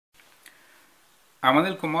I'm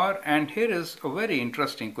Anil Kumar, and here is a very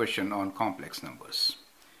interesting question on complex numbers.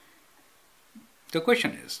 The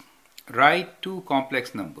question is, write two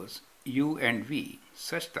complex numbers u and v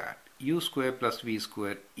such that u square plus v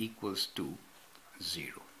square equals to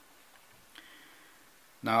 0.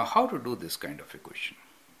 Now, how to do this kind of equation?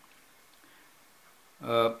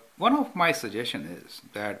 One of my suggestion is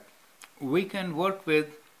that we can work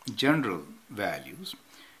with general values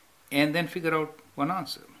and then figure out one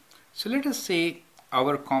answer. So let us say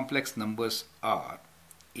our complex numbers are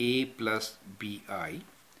a plus bi,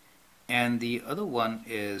 and the other one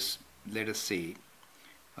is, let us say,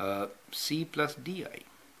 c plus di.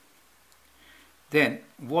 Then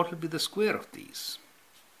what will be the square of these?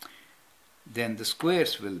 Then the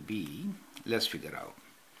squares will be, let's figure out.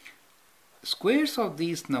 Squares of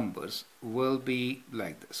these numbers will be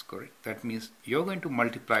like this, correct? That means you're going to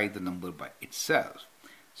multiply the number by itself.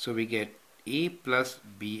 So we get a plus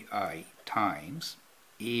bi times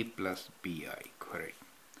a plus bi, correct?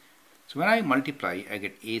 So when I multiply, I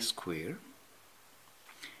get a square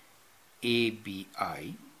abi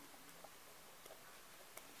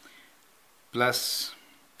plus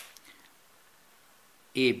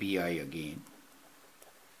abi again.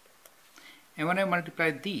 And when I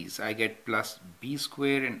multiply these, I get plus b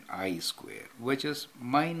square and I square, which is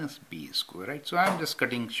minus b square, right? So I'm just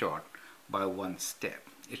cutting short by one step.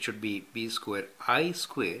 It should be b square, I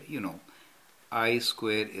square, I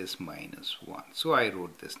square is minus 1. So I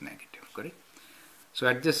wrote this negative, correct? So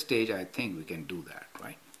at this stage, I think we can do that,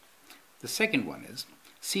 right? The second one is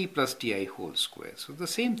c plus di whole square. So the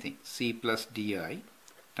same thing, c plus di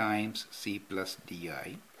times c plus di.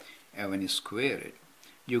 And when you square it,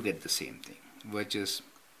 you get the same thing, which is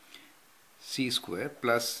c square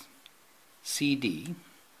plus cd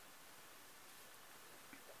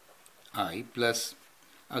I plus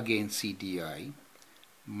again cdi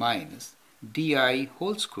minus di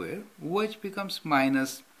whole square, which becomes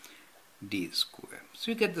minus d square. So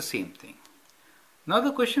you get the same thing. Now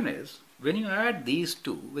the question is, when you add these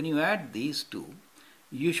two,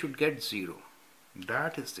 you should get 0.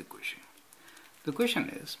 That is the question. The question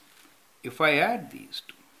is, if I add these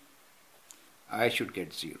two, I should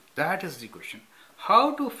get 0. That is the question.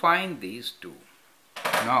 How to find these two?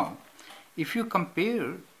 Now, if you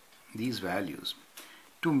compare these values,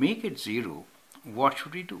 to make it 0, what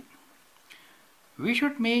should we do? We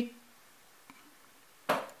should make,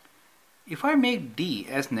 if I make d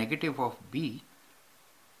as negative of b,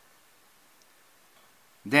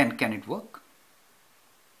 then can it work?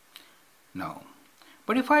 No.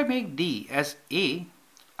 But if I make d as a,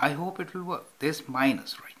 I hope it will work. There's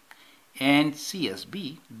minus, right? And c as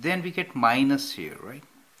b, then we get minus here, right?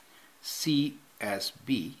 C as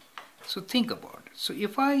b. So think about it. So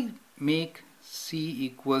if I make c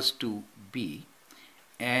equals to b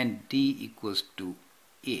and d equals to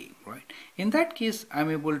a, right? In that case,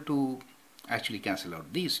 I'm able to actually cancel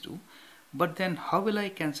out these two. But then how will I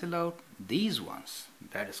cancel out these ones?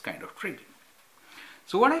 That is kind of tricky.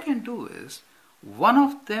 So what I can do is, one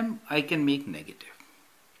of them I can make negative.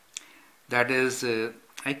 That is,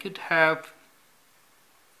 I could have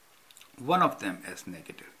one of them as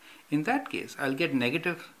negative. In that case, I'll get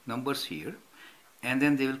negative numbers here, and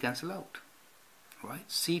then they will cancel out, right?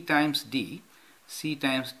 C times d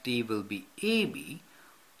will be ab,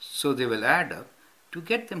 so they will add up. To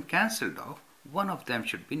get them cancelled off, one of them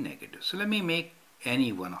should be negative. So let me make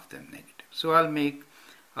any one of them negative. So I'll make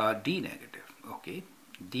d negative, okay?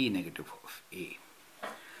 D negative of a.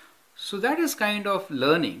 So that is kind of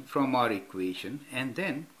learning from our equation, and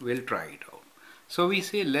then we'll try it out. So we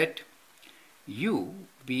say let u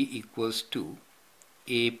be equals to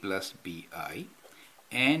a plus bi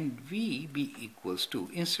and v be equals to,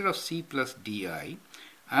 instead of c plus di,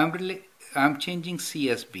 I'm changing c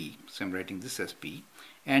as b, so I'm writing this as b,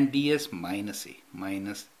 and d as minus a,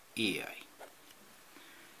 minus ai.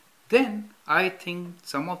 Then I think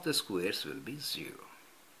sum of the squares will be 0.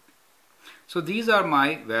 So these are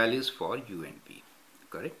my values for u and v,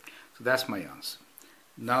 correct? So that's my answer.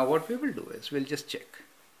 Now what we will do is, we'll just check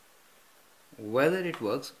whether it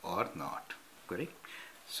works or not, correct?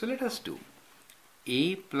 So let us do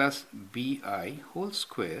a plus bi whole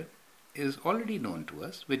square is already known to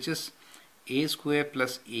us, which is a square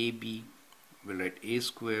plus ab. We'll write a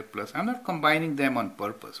square plus, I'm not combining them on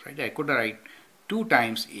purpose, right? I could write 2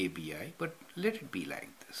 times abi, but let it be like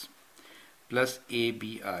this, plus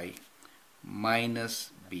abi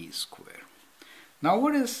minus b square. Now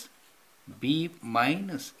what is b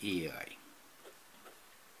minus ai?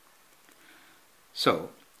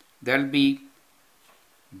 So that'll be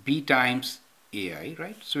b times ai,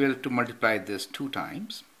 right? So we'll have to multiply this 2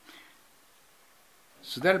 times.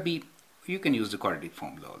 So that'll be you can use the quadratic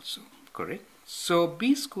formula also, correct? So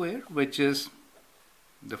b square, which is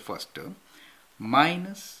the first term,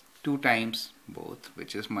 minus 2 times both,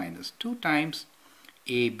 which is minus 2 times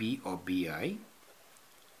ab or bi,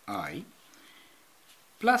 I,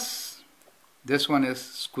 plus this one is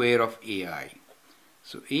square of ai.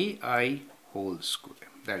 So ai whole square,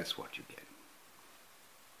 that is what you get.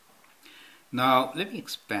 Now let me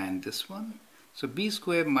expand this one. So b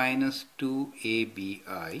square minus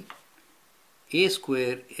 2abi, a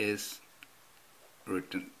square is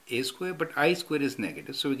written a square, but I square is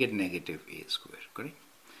negative, so we get negative a square, correct?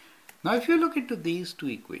 Now if you look into these two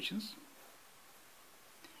equations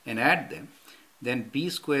and add them, then b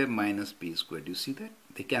square minus b square, do you see that?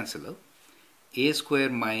 They cancel out. A square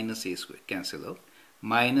minus a square cancel out.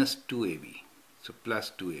 Minus 2ab, so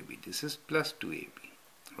plus 2ab. This is plus 2ab,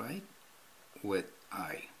 right, with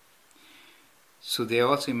I. So they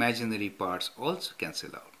also imaginary parts also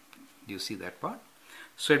cancel out. Do you see that part?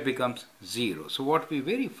 So it becomes 0. So what we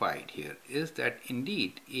verified here is that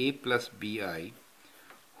indeed a plus bi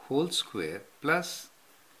whole square plus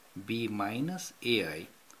b minus ai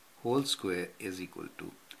whole square is equal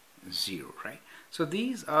to 0, right? So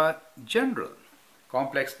these are general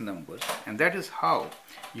complex numbers, and that is how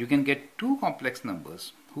you can get two complex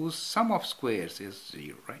numbers whose sum of squares is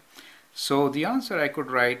 0, right? So the answer I could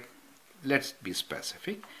write, let's be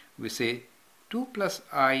specific, we say 2 plus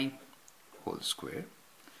I whole square,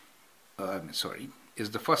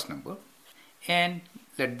 is the first number, and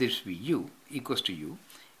let this be u, equals to u,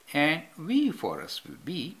 and v for us will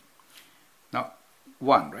be, now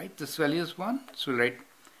 1, right? This value is 1, so we'll write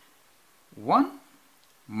 1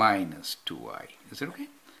 minus 2i. Is it okay?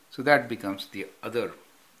 So that becomes the other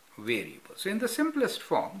variable. So in the simplest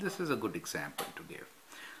form, this is a good example to give.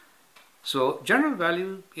 So general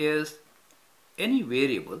value is any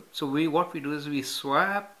variable. So what we do is we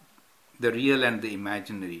swap the real and the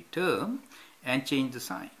imaginary term and change the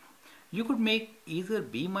sign. You could make either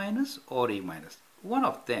b minus or a minus, one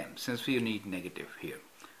of them, since we need negative here.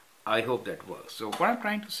 I hope that works. So what I'm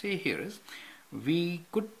trying to say here is we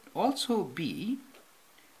could also be,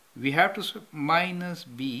 we have to swap minus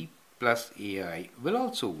b plus ai will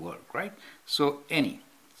also work, right? So any,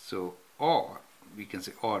 so or we can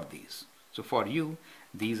say or these. So for you,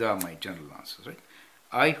 these are my general answers, right?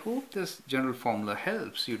 I hope this general formula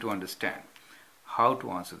helps you to understand how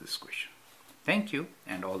to answer this question. Thank you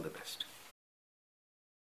and all the best.